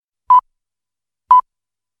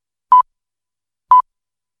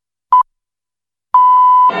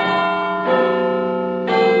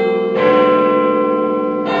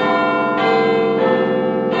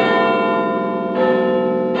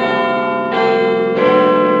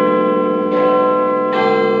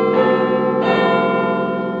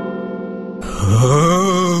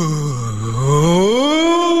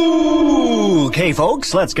Okay,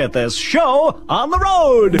 folks, let's get this show on the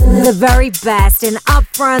road. The very best in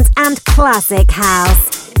upfront and classic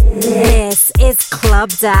house. This is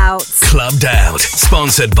Clubbed Out. Clubbed Out,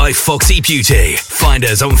 sponsored by Foxy Beauty. Find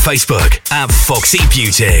us on Facebook at Foxy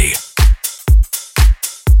Beauty.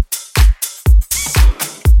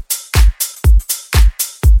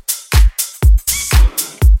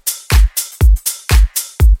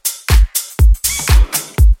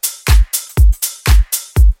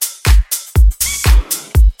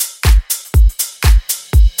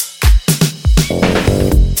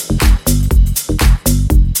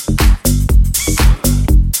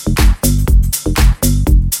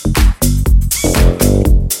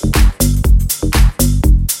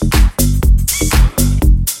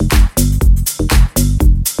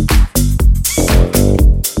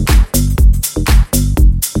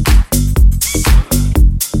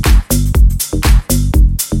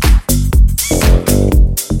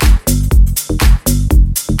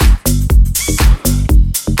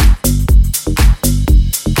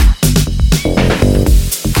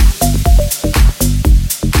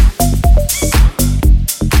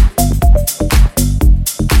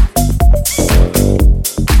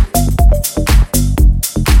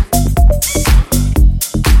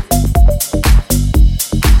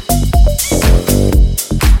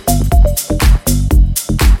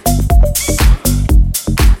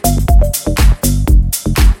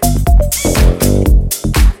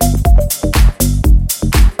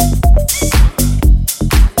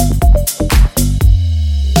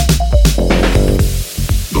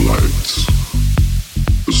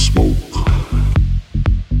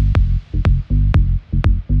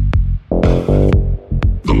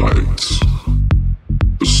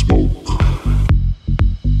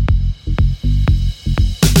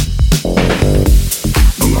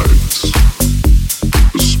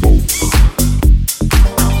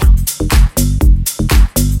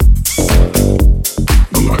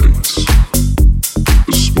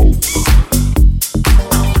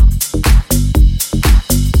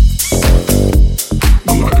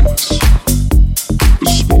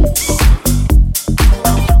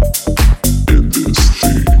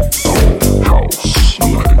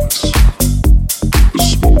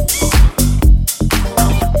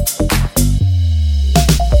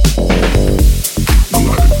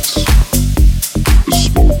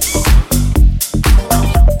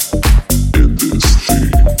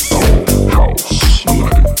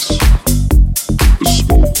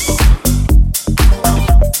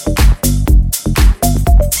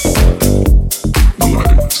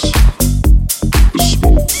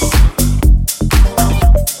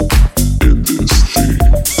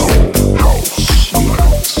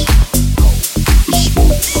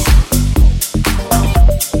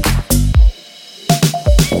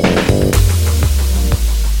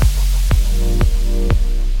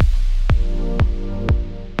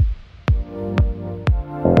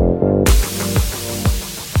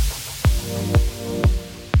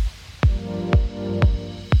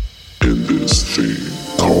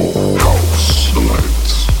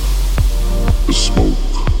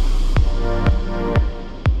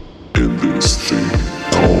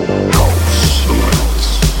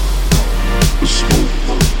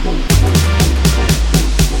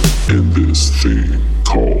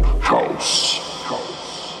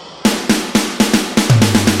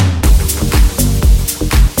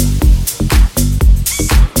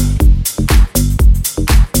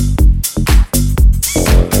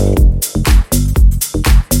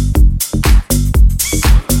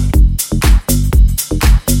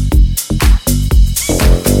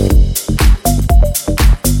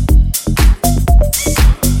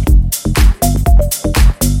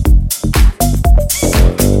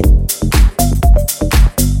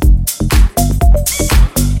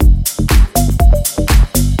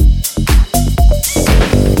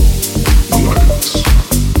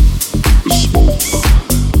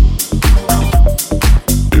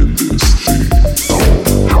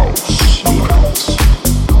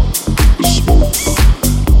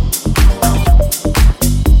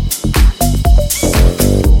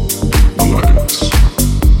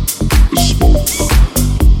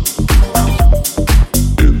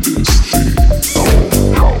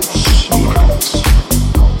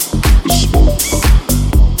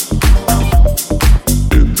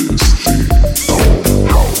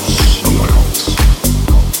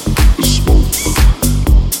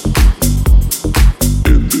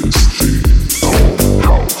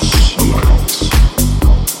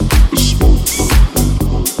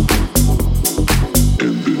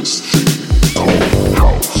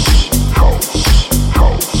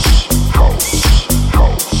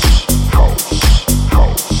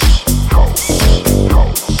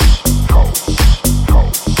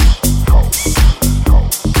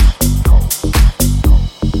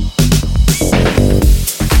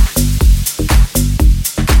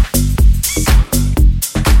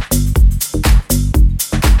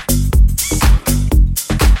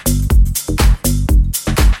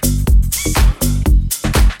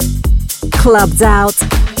 Clubbed Out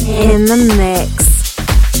in the mix.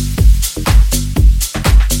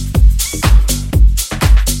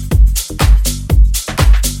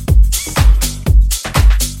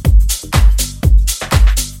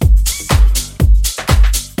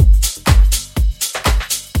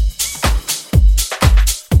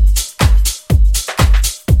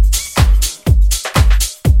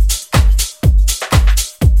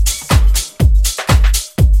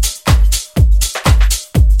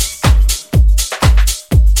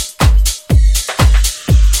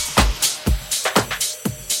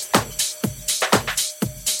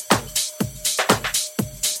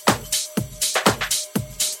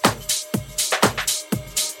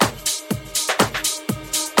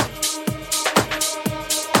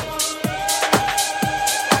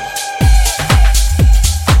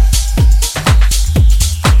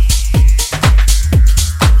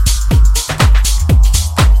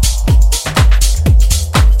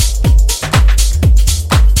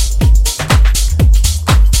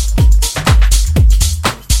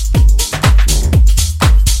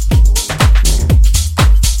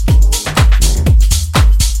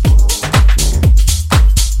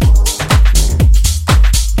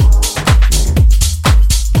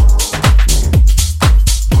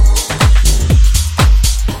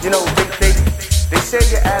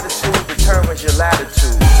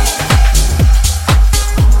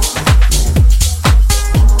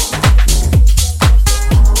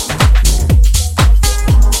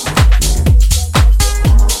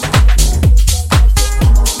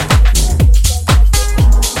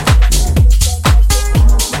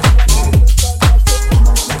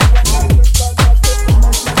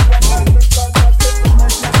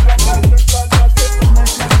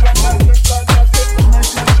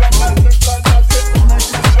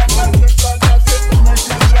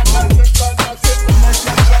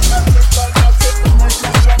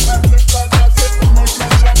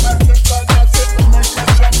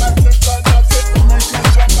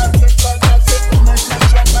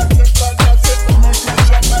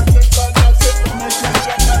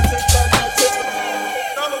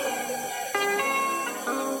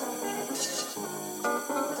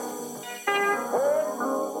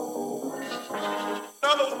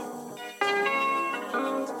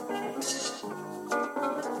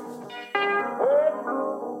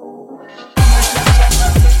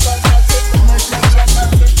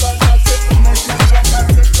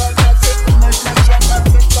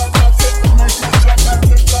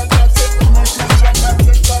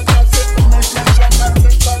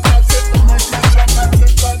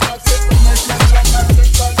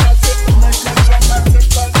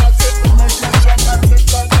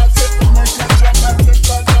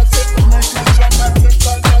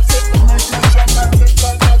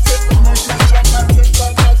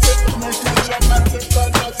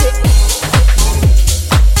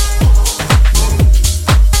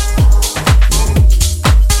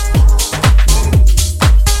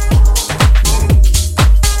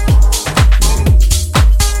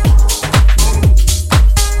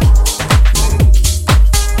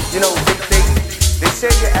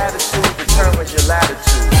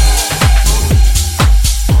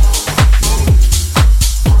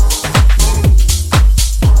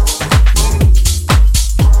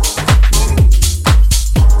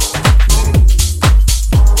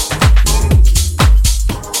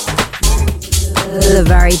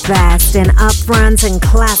 Best in upfront and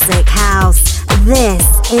classic house. This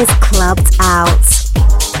is Clubbed Out.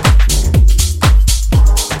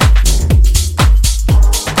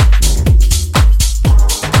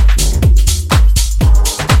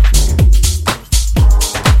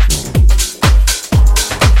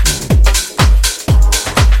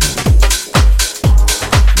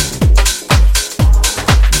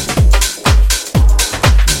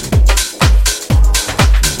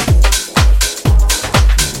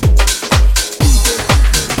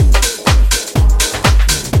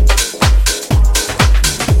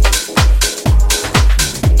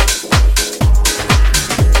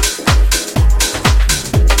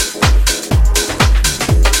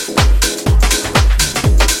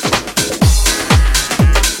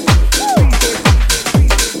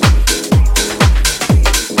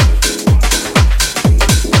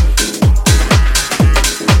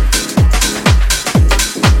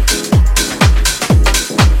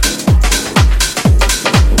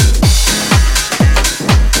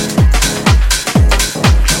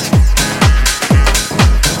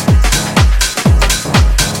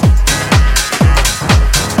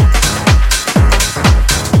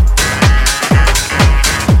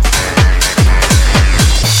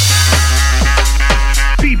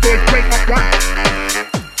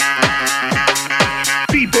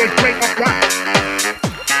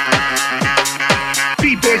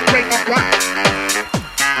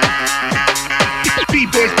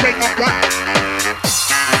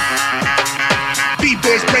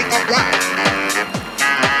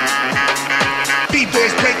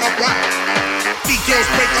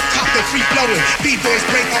 free flowing. B-boys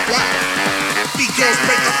break up rock. B-girls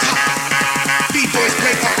break up top. B-boys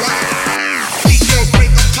break up rock. B-girls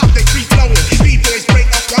break up top, they free flowing. B-boys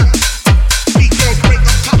break up rock. B-girls break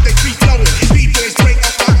up top, they free flowing. B-boys break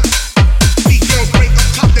up rock. B-girls break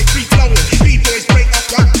up top, they free flowing. B-boys break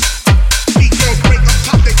up rock. B-girls break up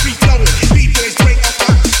top, they free flowing. B-boys break up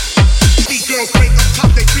rock. B-girls break up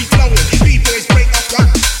top, they free flowing. B-boys break up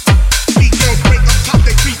rock. B-girls break up top,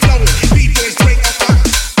 they free flowing. B-boys break up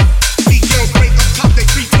rock. B-girls break up top,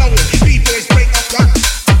 they free flowing. B-boys break up rock.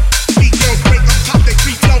 B-girls break up top, they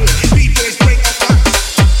free flowing. B-boys break up rock.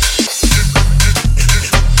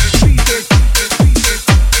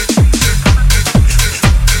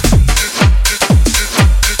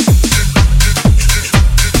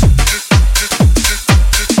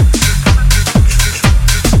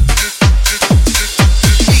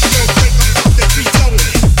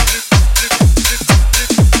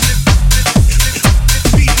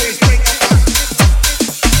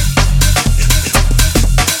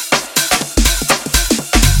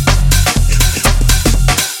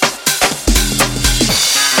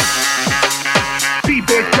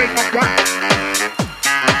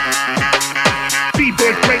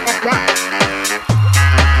 B-boys break up rock.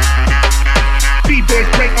 B-boys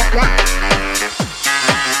break up rock.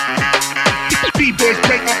 B-boys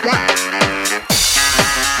break up rock. B-boys break up rock.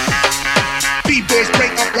 B-boys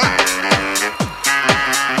break up rock.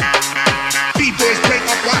 B-boys break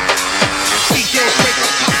up rock. B-girls break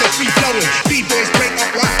up top, they free flowing. B-boys break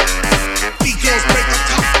up rock. B-girls break up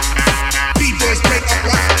top. B-boys break up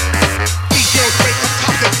rock. B-girls break up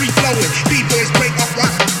top, they free flowing. B-boys break up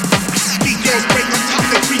rock. B-girls break up top,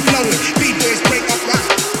 they free flowing. B-boys break up rock.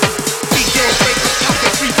 B-girls break up top,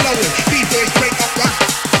 they free flowing. B-boys break up rock.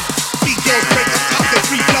 B-girls break up top, they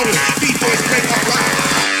free flowing. B-boys break up rock.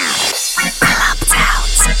 Clubbed out.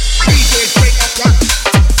 B-boys break up rock.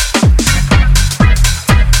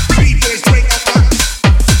 B-boys break up rock. B-boys break up rock.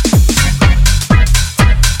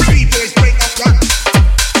 B-boys break up rock. B-boys break up rock.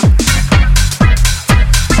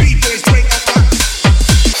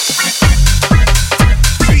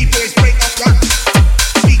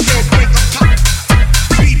 B-girls break up top.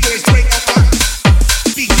 B-boys break up rock.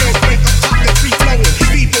 B-girls break up top, they free flowing.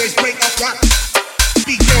 B-boys break up rock.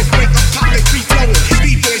 B-girls break up top, they free flowing.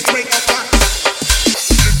 B-boys break up rock.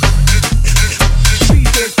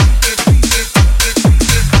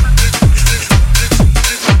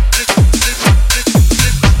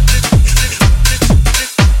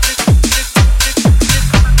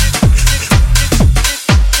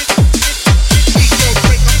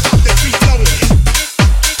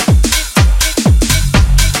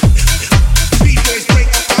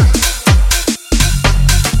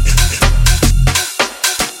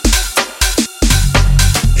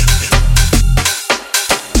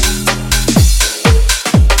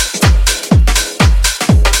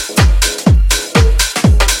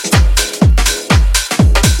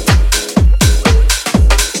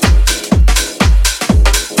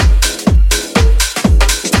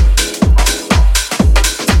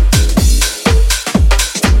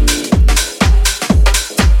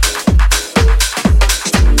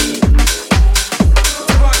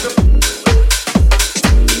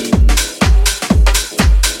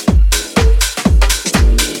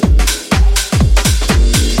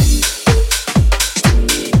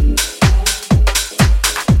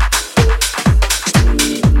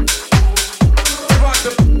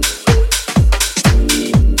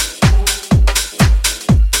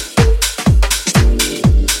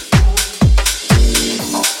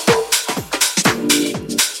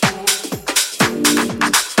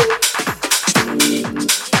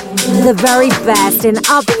 The very best in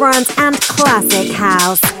upfront and classic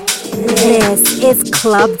house. This is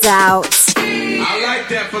Clubbed Out. I like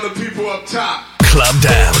that for the people up top. Clubbed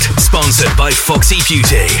Out, sponsored by Foxy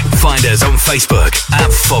Beauty. Find us on Facebook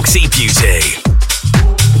at Foxy Beauty.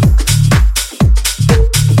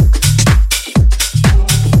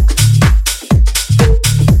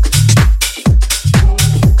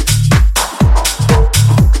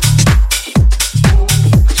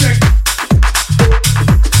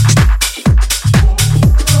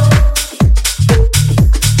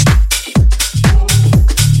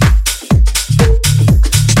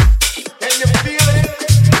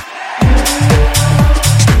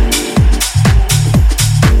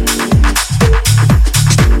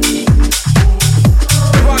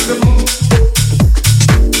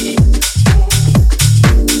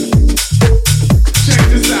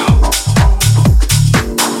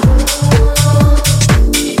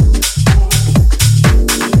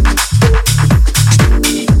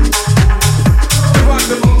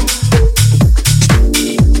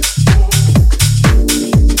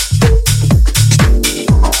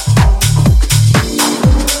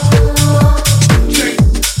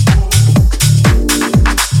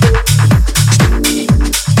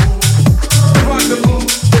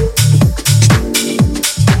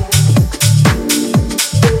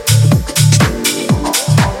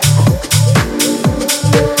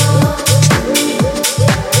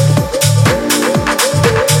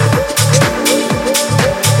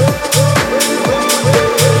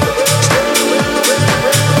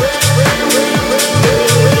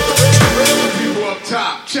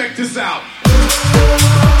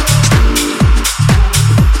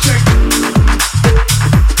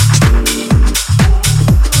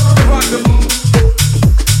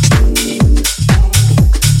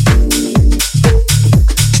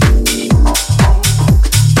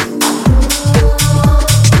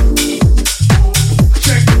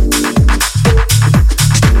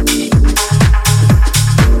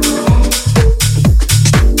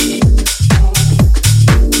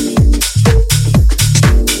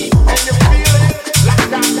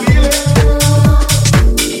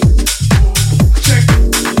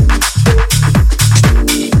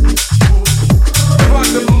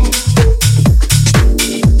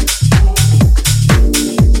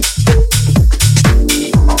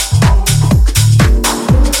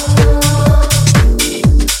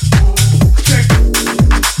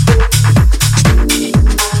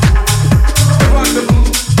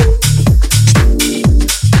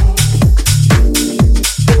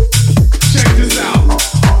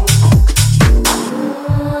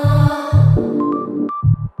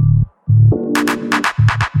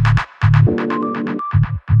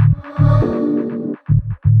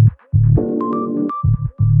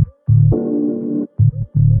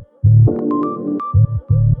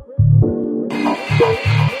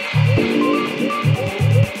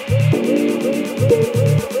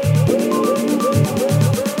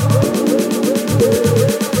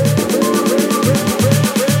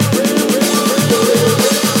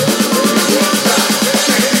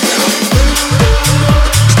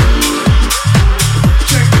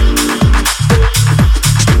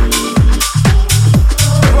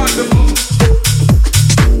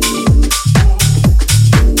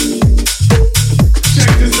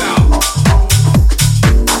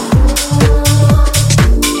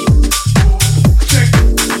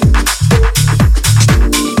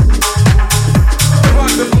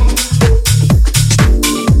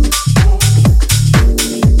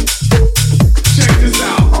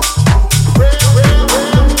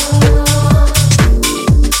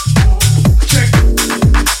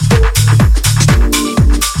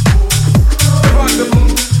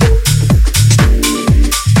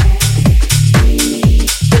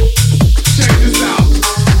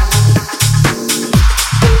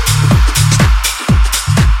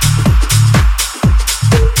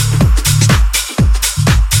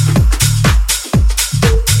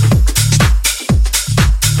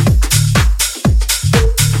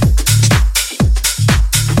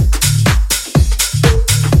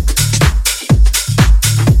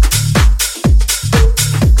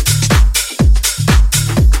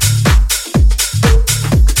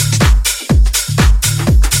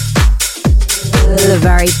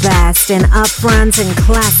 best in upfront and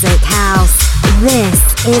classic house.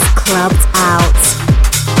 This is Clubbed Out.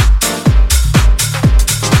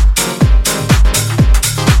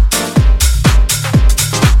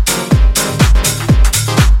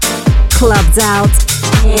 Clubbed Out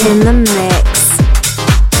in the mix.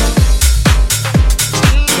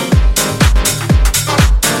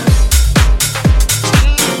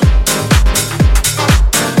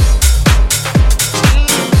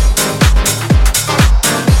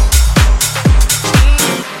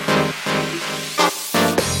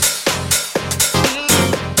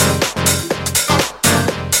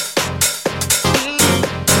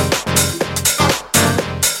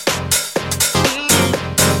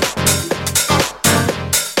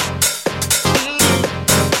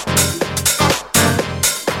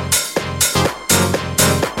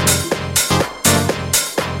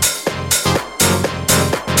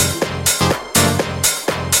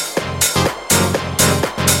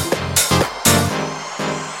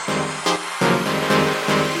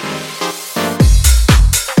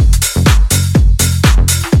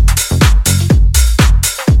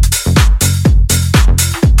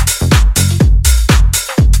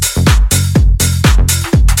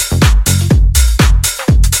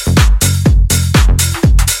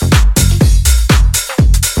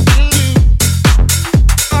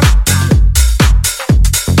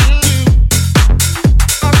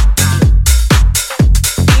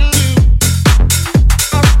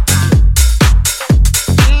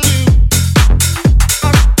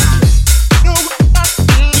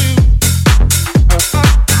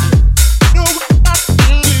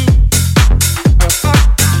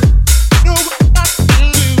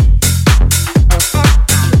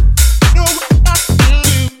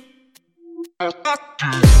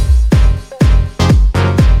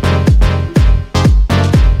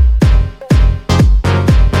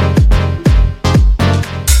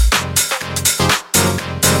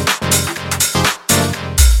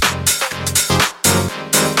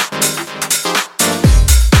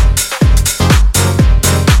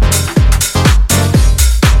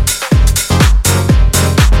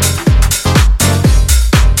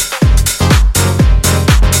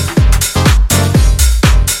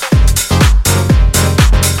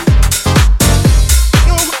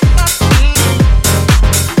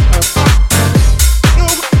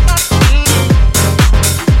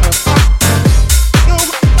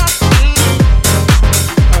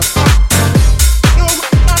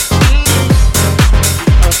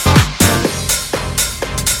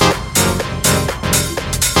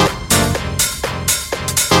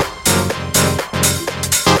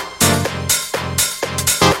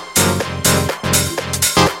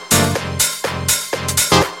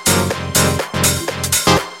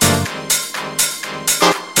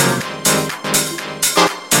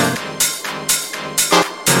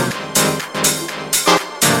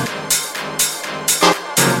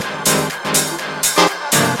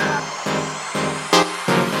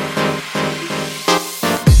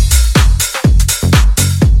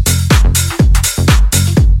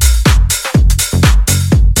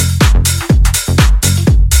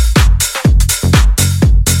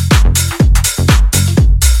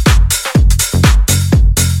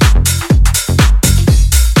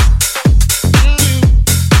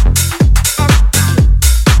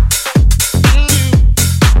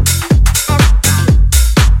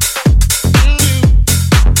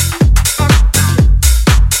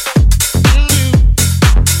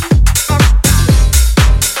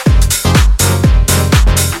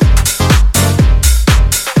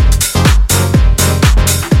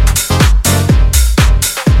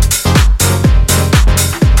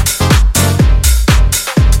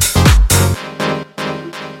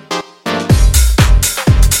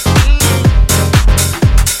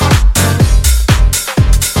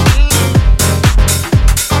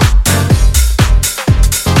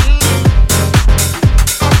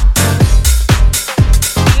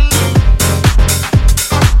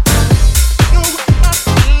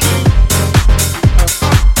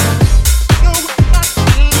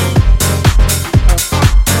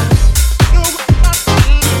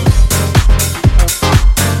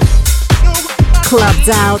 Clubbed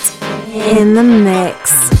Out in the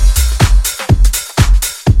mix.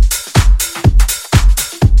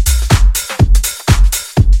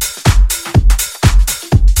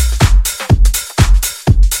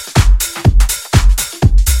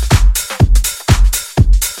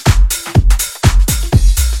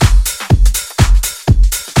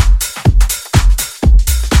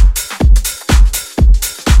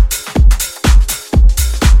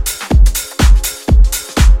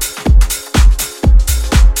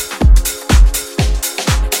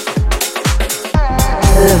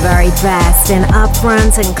 best in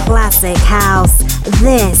upfront and classic house.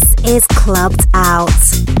 This is Clubbed Out.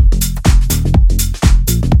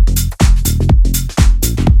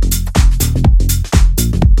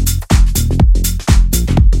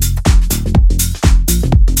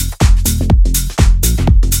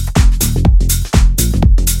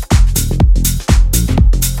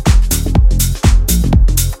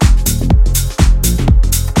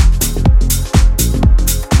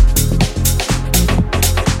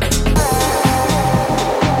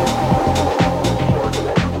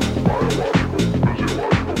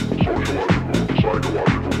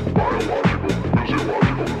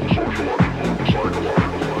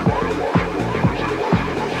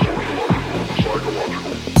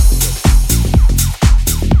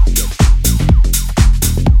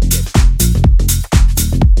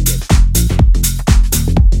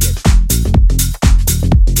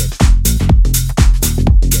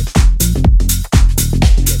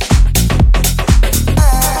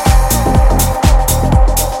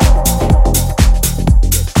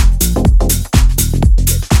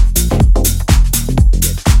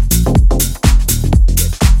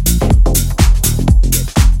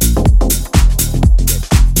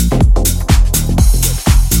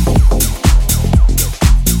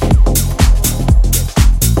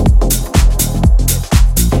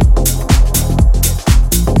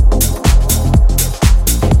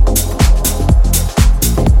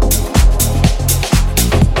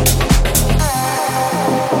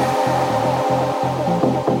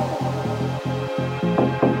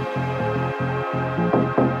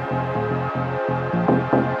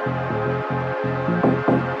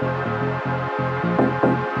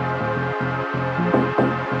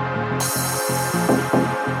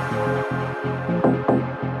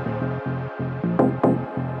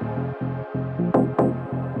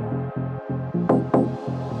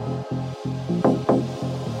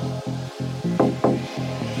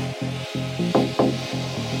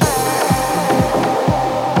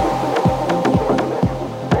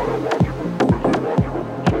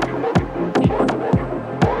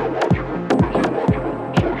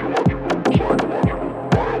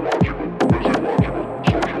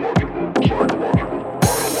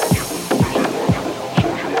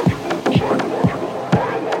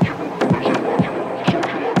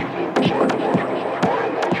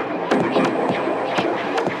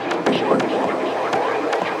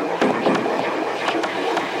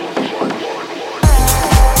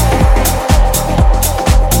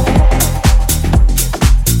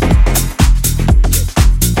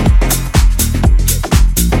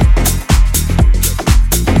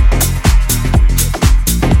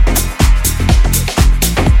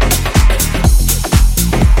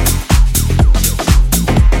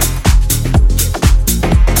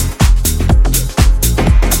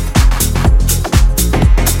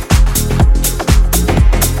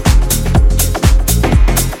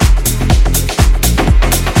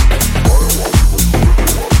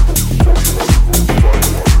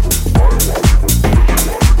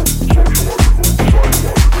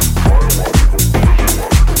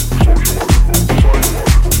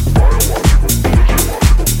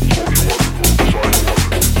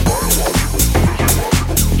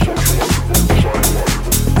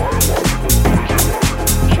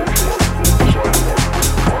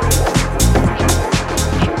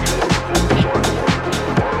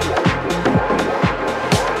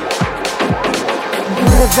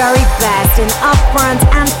 Very best in upfront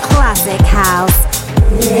and classic house.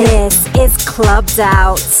 This is Clubbed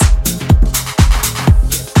Out.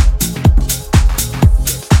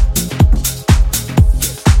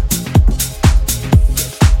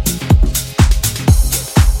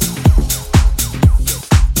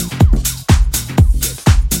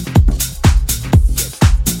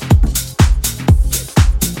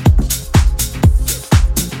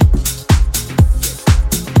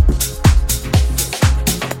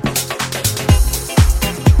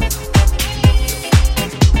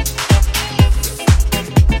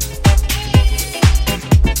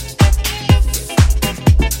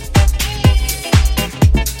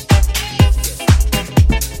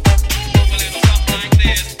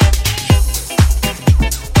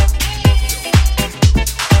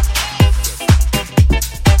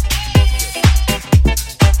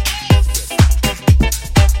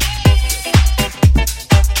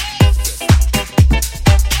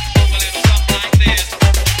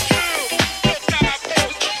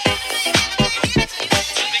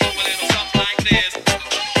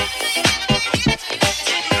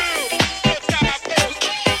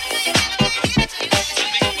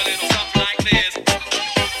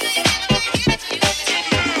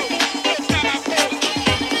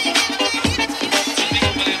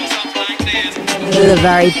 The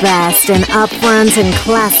very best in upfront and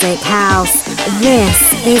classic house.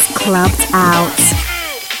 This is Clubbed Out.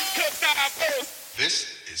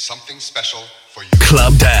 This is something special for you.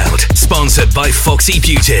 Clubbed Out, sponsored by Foxy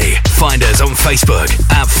Beauty. Find us on Facebook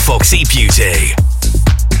at Foxy Beauty.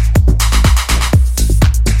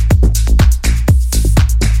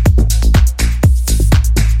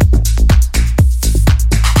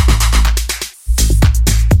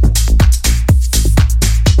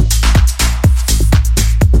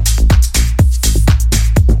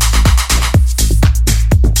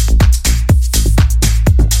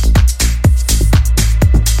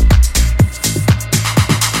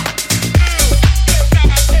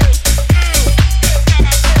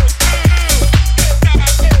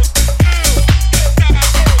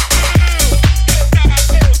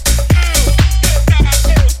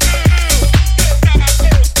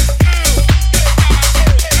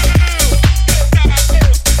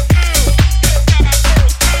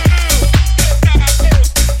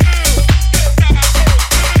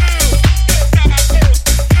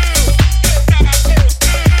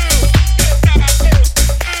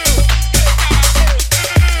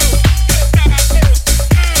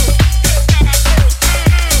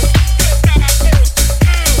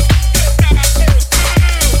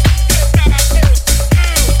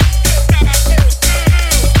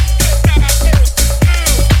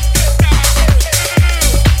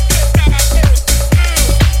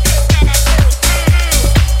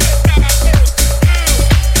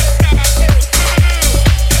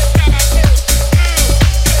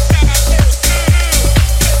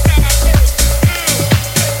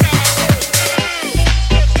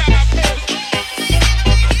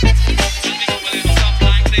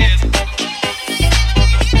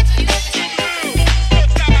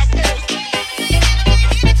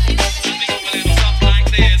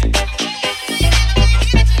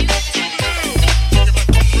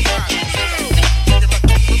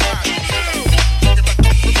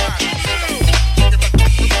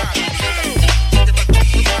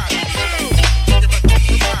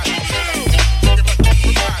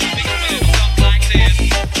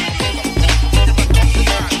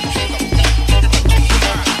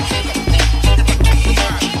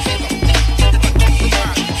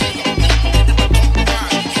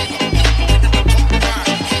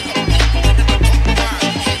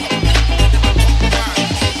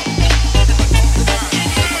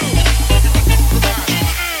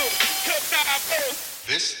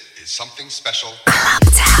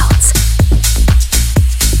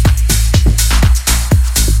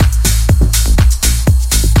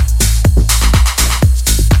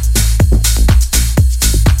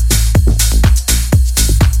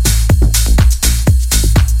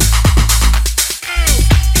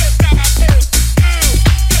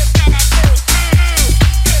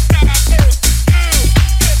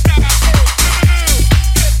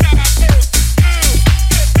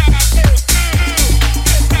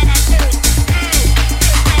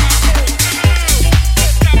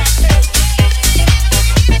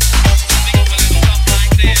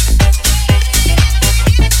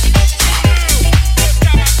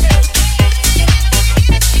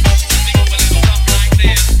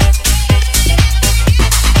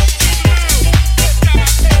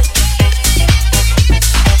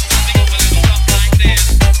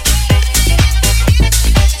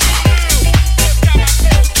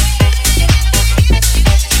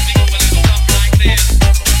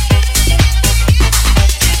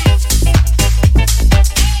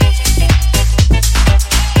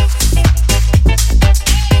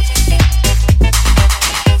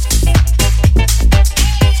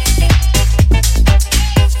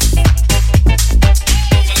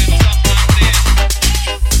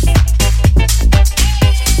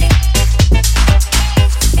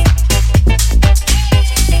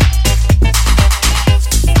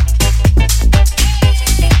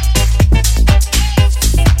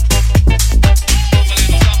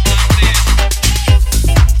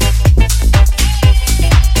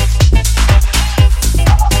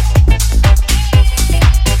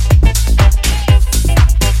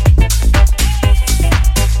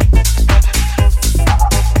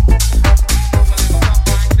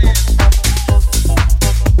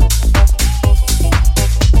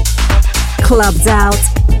 Clubbed Out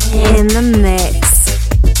in the mix.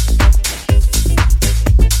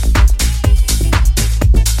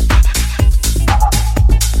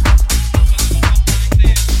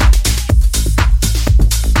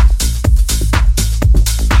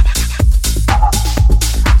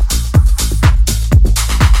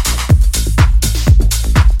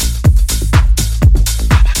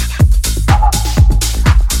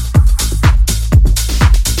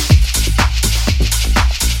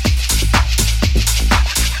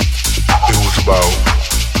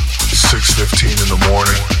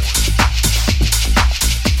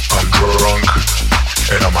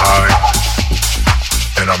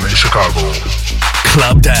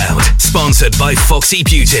 Clubbed Out, sponsored by Foxy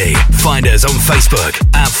Beauty. Find us on Facebook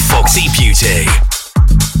at Foxy Beauty.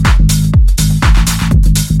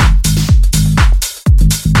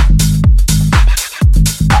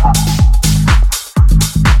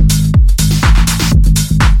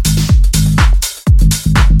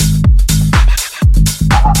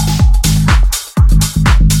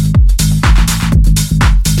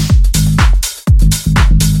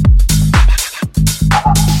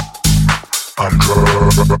 I'm drunk.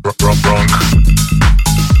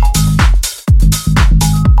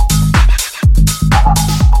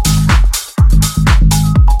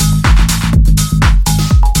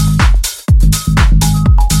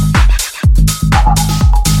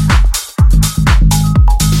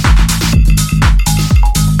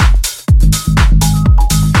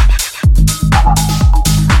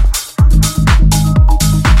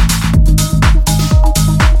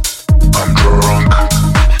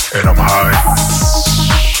 And I'm high,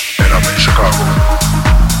 and I'm in Chicago.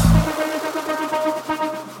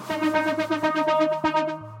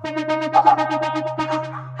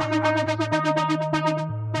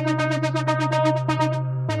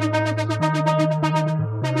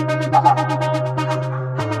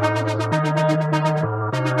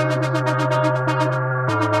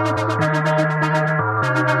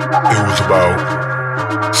 It was about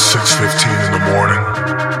 6:15 in the morning.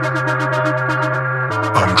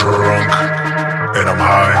 I'm drunk, and I'm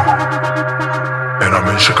high, and I'm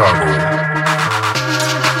in Chicago.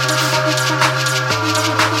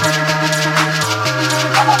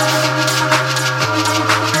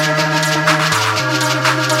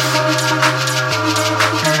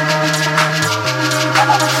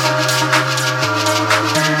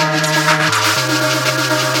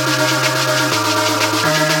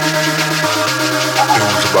 It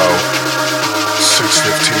was about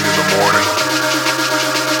 6:15 in the morning.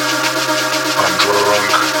 I'm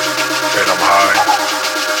drunk, and I'm high,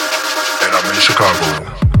 and I'm in Chicago.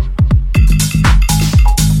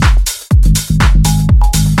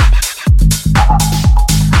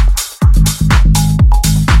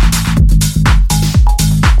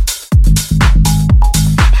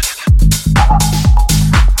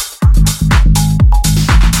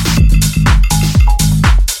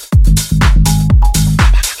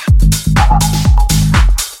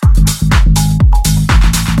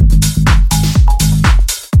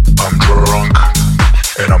 I'm drunk,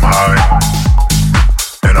 and I'm high,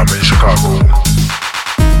 and I'm in Chicago.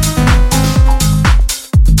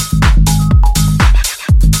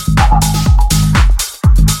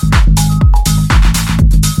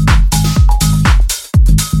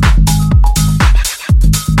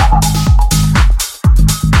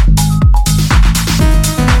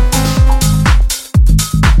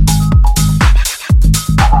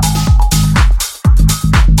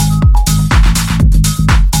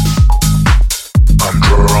 I'm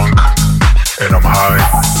drunk, and I'm high,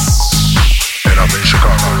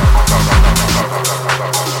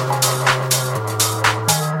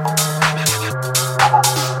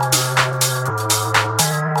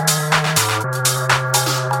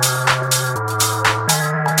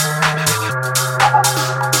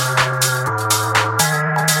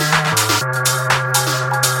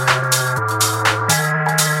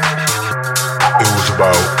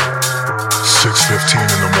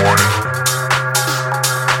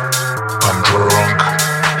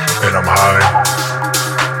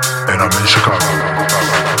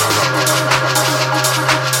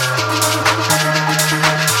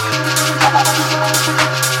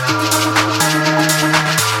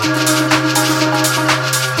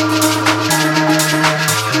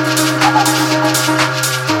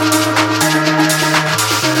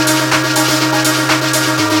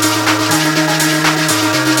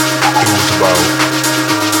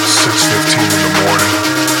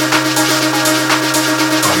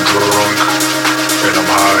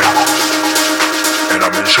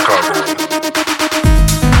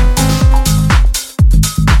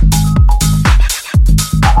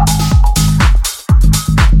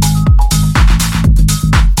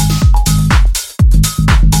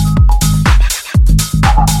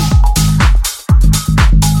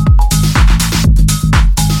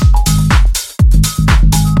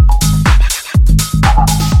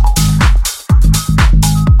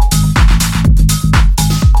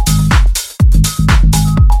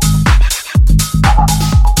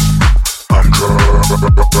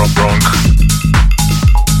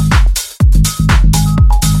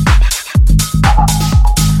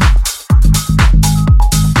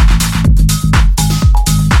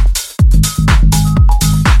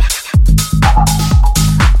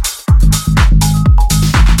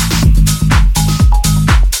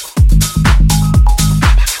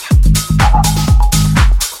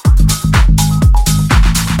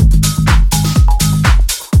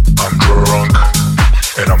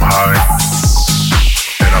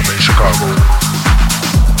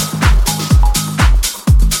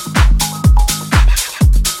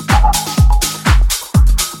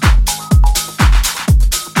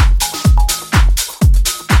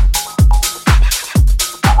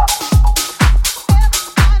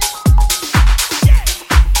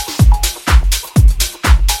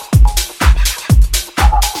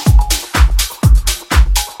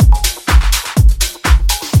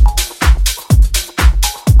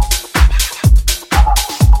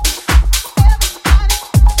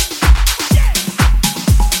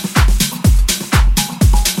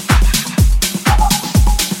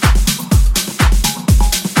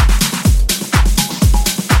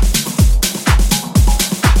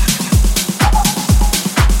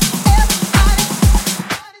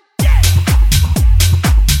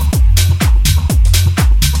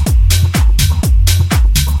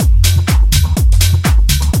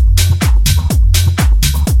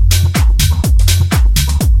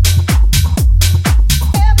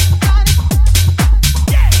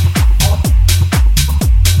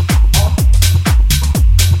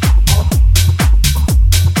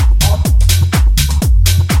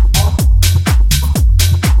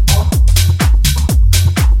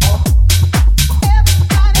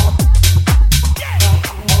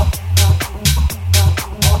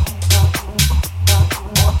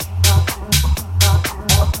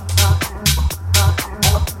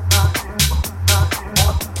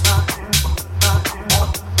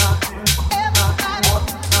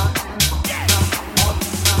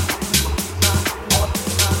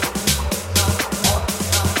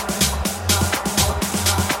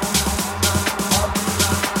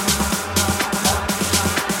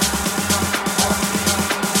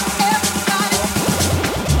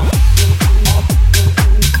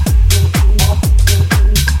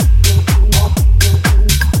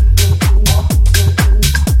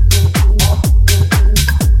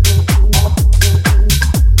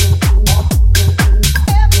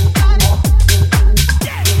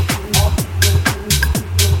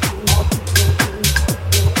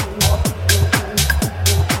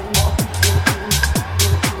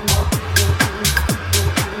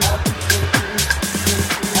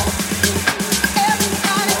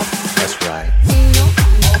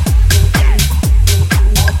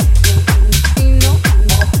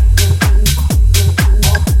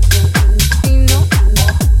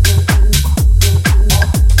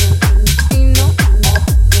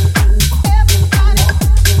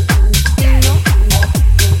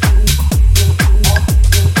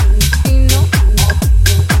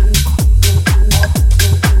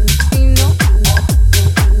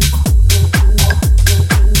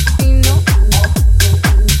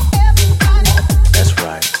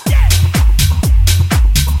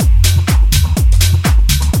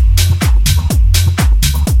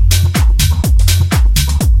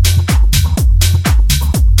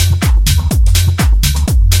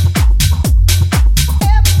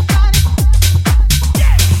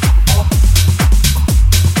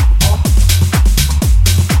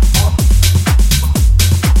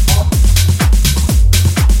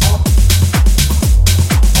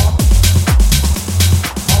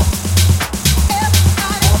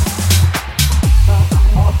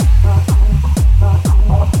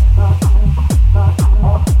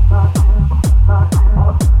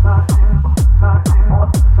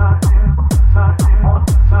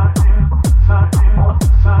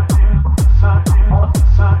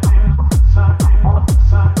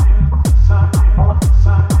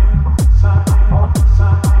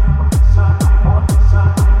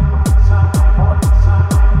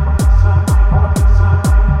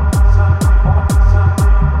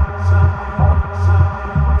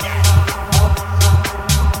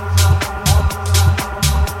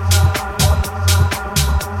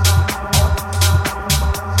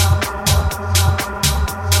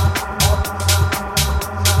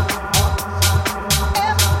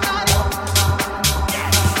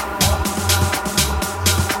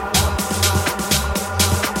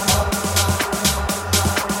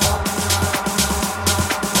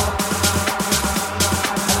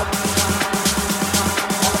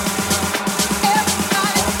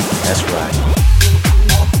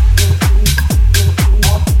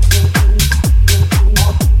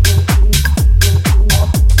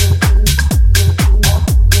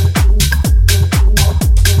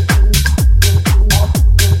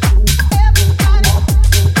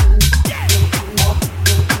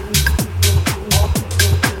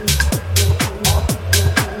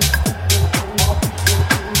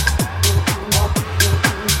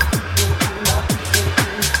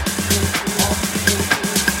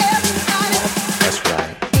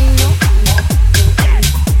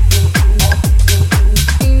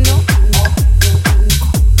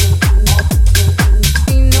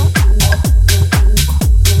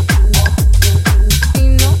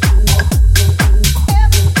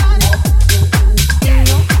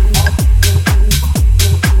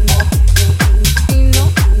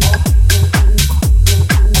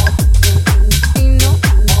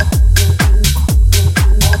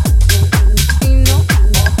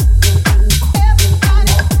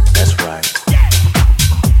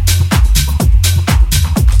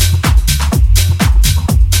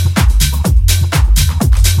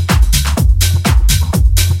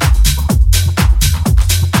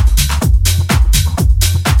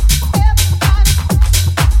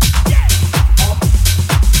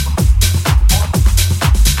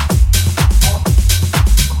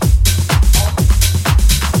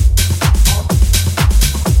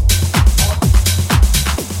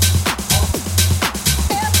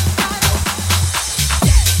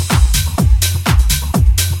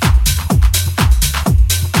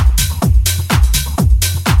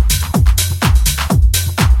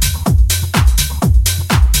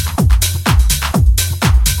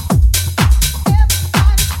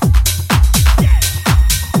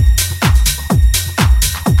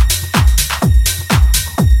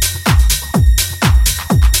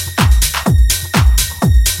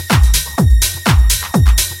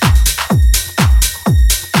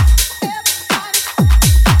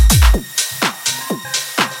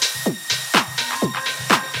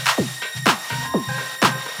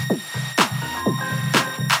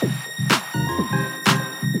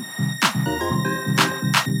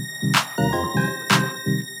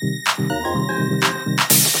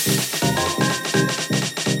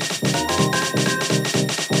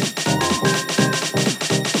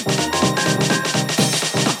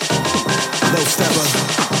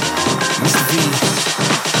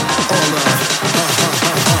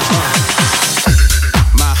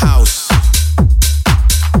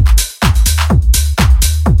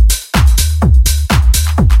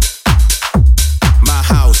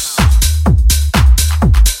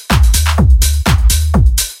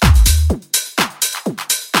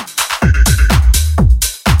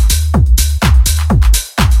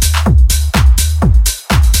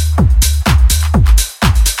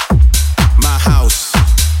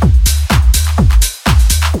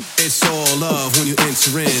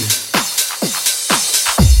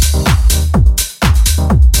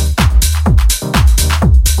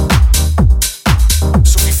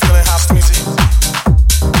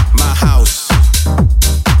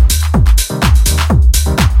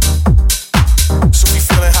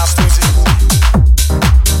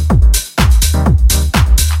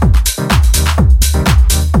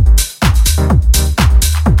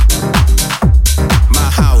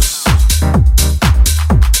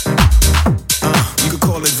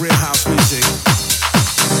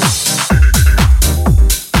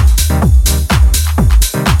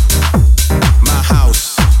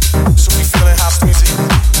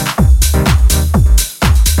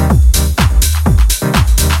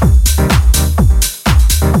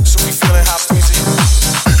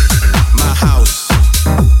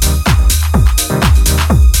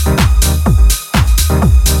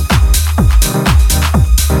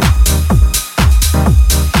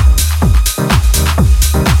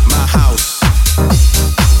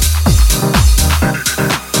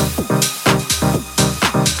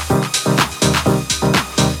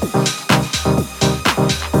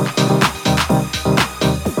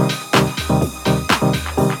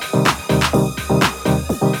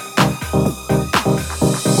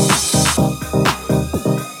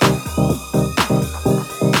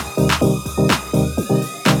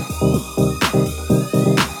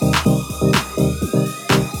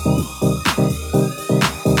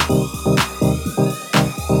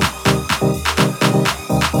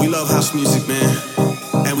 house music, man.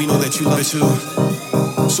 And we know that you love it too.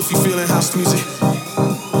 So if you feeling house music,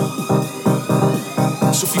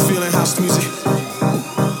 so if you feeling house music,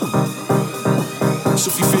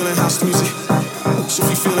 so if you feeling house music, so if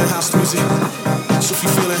you feeling house music, so if you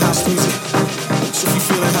feeling house music, so if you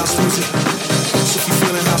feeling house music, so if you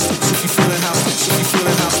feeling house, so if you feeling house, so if you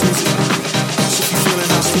feeling house music, so if you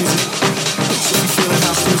feeling house music, so if you feeling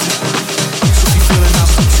house music, so if you feeling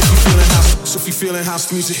house, so if you feeling house, so if you feeling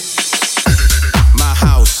house music, my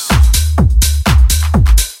house.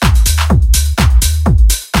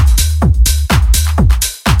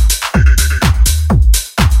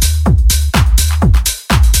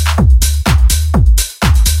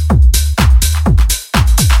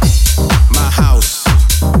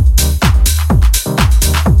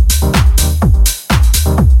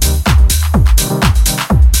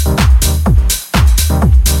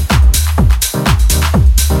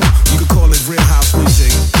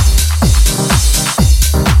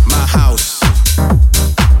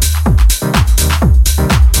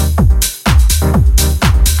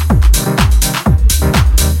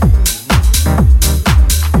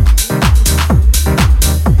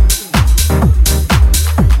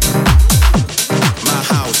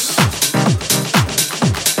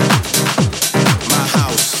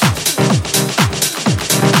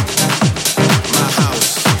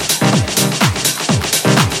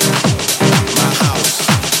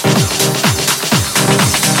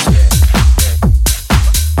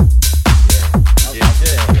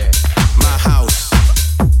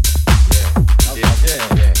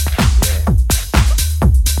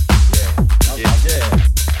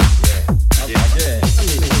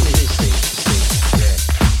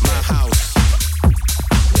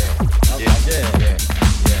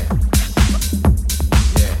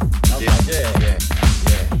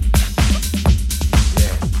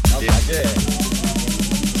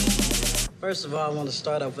 First of all, I want to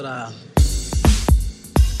start off with Let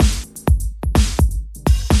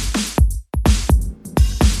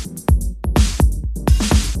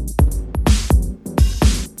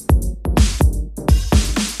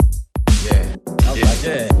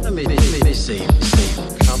me see.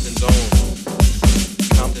 Compton Zone.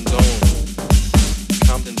 Compton Zone.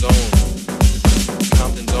 Compton Zone.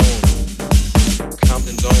 Compton Zone.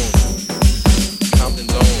 Compton Zone. Compton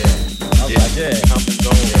Zone. Compton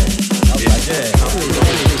Zone.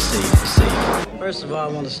 Let me see. First of all,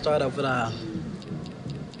 I want to start off with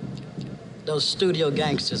those studio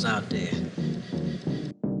gangsters out there.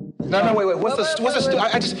 No, wait. What's a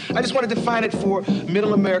I just want to define it for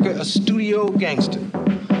Middle America, a studio gangster.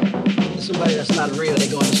 Somebody that's not real, they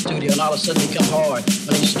go in the studio and all of a sudden they come hard.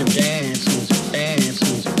 But they used to do dance.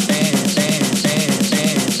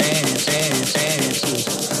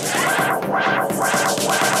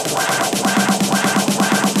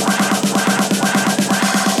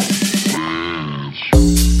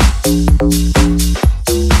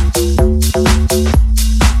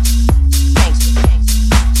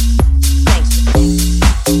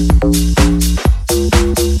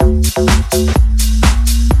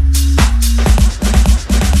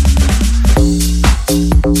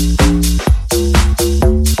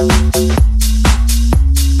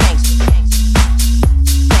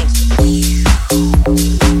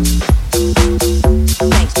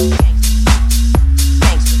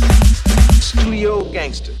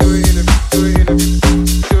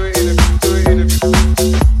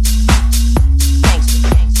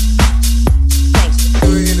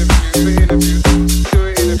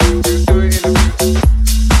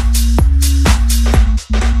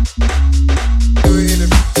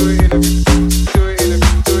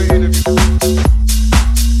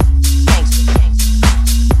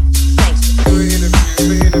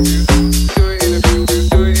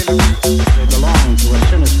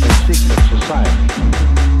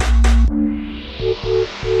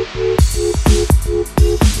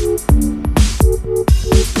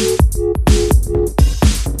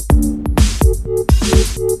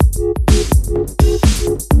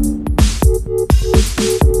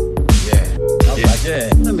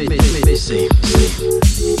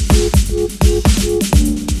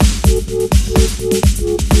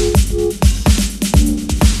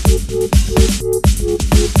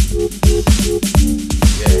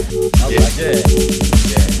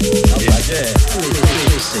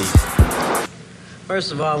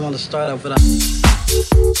 First of all, I want to start off with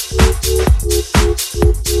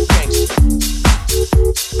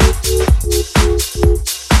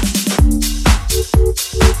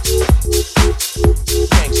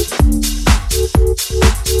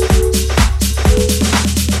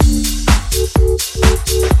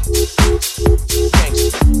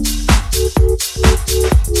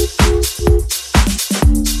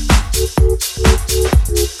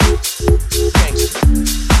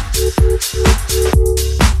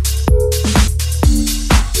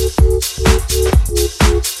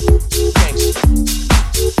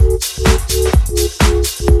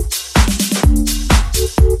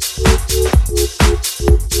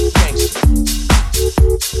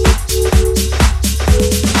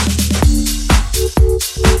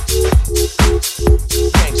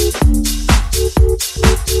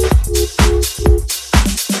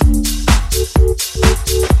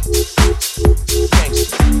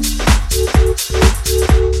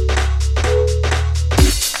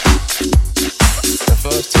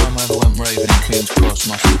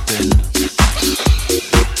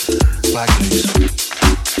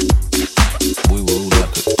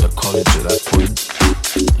college at that point,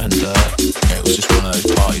 and it was just one of those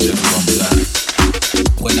parties everyone was at.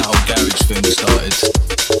 When that whole garage thing started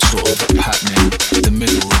sort of happening, the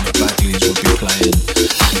middle room of Bagley's would be playing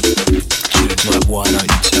tunes like Why Don't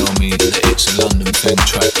You Tell Me, the It's a London Thing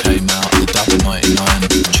track came out, the Double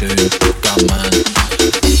 99 tune, Gunman,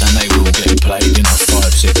 and they were all getting played,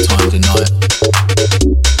 5-6 times a night.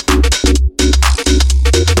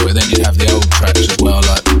 But then you'd have the old tracks as well,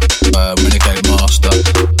 like Renegade Master,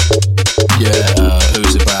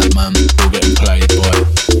 Who's the Bad Man, all getting played by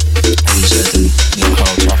EZ and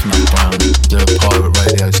Carl Tough Nut Brown, the pirate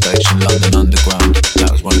radio station London Underground.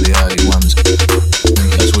 That was one of the early ones. And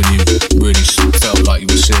that's when you really felt like you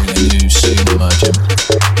were seeing a new scene emerging.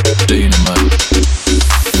 Dynamo,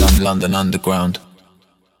 London Underground.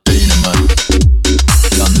 Dynamo,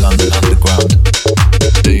 London Underground.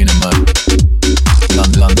 Dynamo,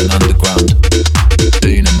 London Underground.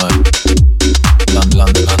 Dynamo,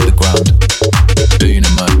 London Underground.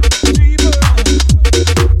 Dynamo,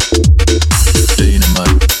 Dynamo,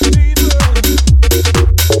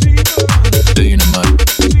 Dynamo,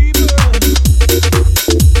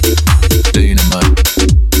 Dynamo,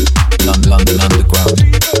 London Underground.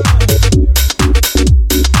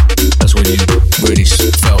 That's when you really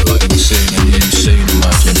felt like you were seeing a new scene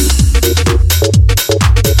emerging.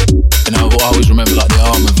 I always remember like the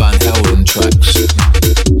Armor Van Helden tracks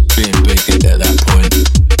being big at that point.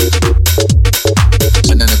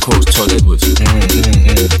 And then of course Todd Edwards.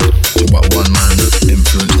 What one man that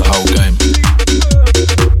influenced the whole game.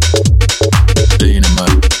 Dynamo,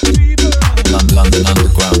 London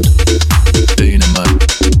Underground. Dynamo,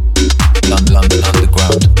 London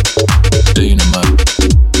Underground. Dynamo,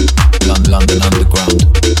 London Underground.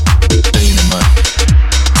 Dynamo,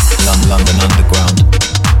 London Underground.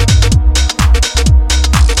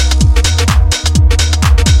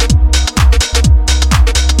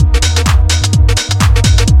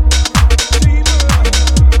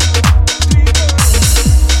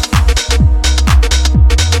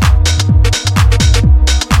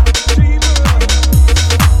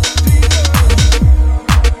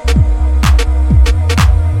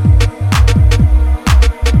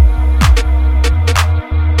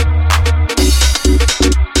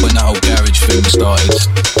 Started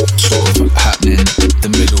sort of happening, the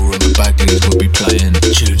middle room of Bagley's would be playing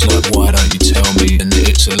tunes like Why Don't You Tell Me, and the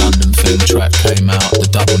It's a London Thing track came out, the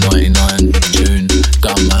Double 99 tune,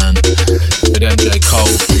 Gunman, with MJ Cole,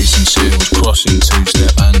 Be Sincere was crossing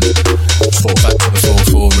two-step and back to the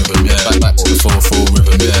 4/4 rhythm, back to the 4/4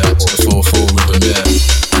 rhythm, back to the 4/4 rhythm,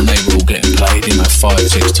 and they were all getting played,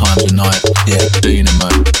 5-6 times a night, Dynamo,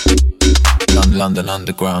 London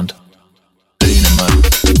Underground. Dynamo,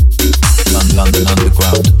 London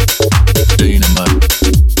Underground. Dynamo,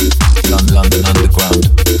 London Underground.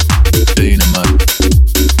 Dynamo,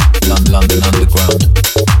 London Underground.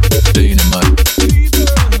 Dynamo,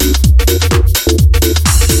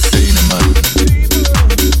 Dynamo,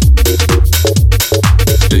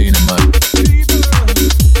 Dynamo,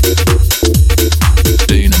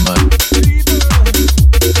 Dynamo,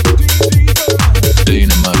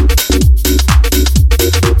 Dynamo.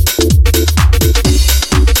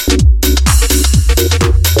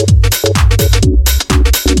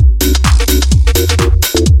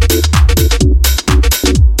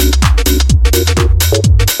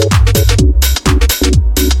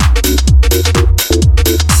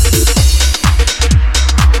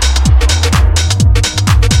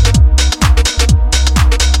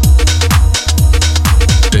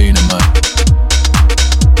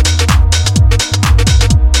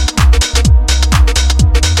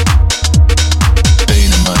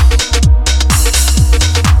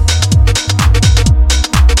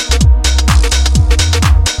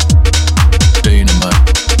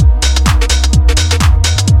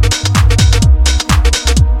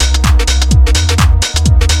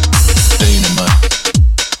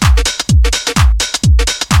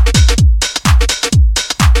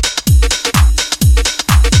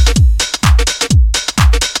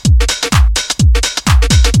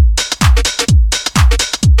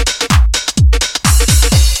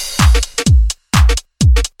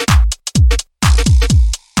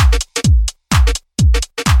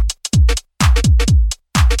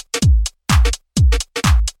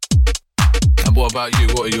 What about you?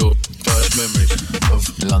 What are your first memories of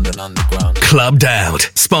London Underground? Clubbed Out,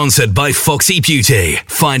 sponsored by Foxy Beauty.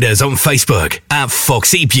 Find us on Facebook at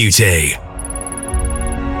Foxy Beauty.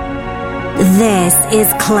 This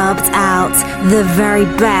is Clubbed Out, the very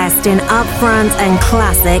best in upfront and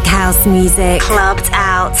classic house music. Clubbed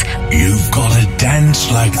Out. You've got to dance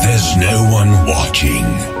like there's no one watching.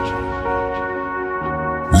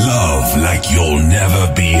 Love love like you'll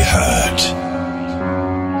never be hurt.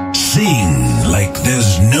 Sing like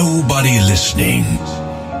there's nobody listening.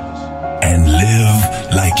 And live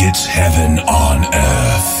like it's heaven on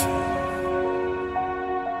earth.